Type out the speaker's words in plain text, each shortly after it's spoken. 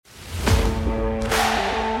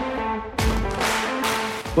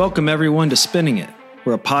Welcome everyone to Spinning It.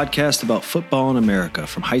 We're a podcast about football in America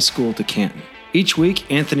from high school to Canton. Each week,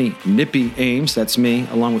 Anthony Nippy Ames, that's me,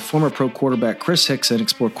 along with former pro quarterback Chris Hickson,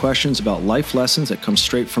 explore questions about life lessons that come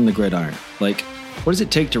straight from the gridiron. Like, what does it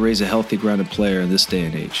take to raise a healthy, grounded player in this day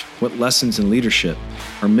and age? What lessons in leadership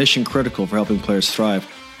are mission critical for helping players thrive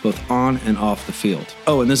both on and off the field?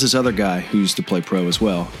 Oh, and there's this other guy who used to play pro as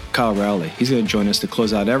well, Kyle Rowley. He's going to join us to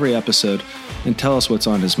close out every episode and tell us what's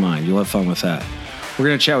on his mind. You'll have fun with that. We're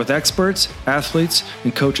going to chat with experts, athletes,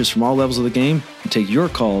 and coaches from all levels of the game and take your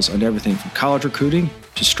calls on everything from college recruiting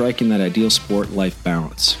to striking that ideal sport-life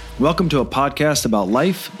balance. Welcome to a podcast about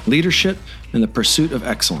life, leadership, and the pursuit of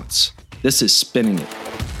excellence. This is Spinning It.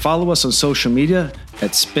 Follow us on social media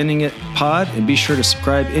at Spinning It Pod and be sure to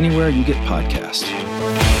subscribe anywhere you get podcasts.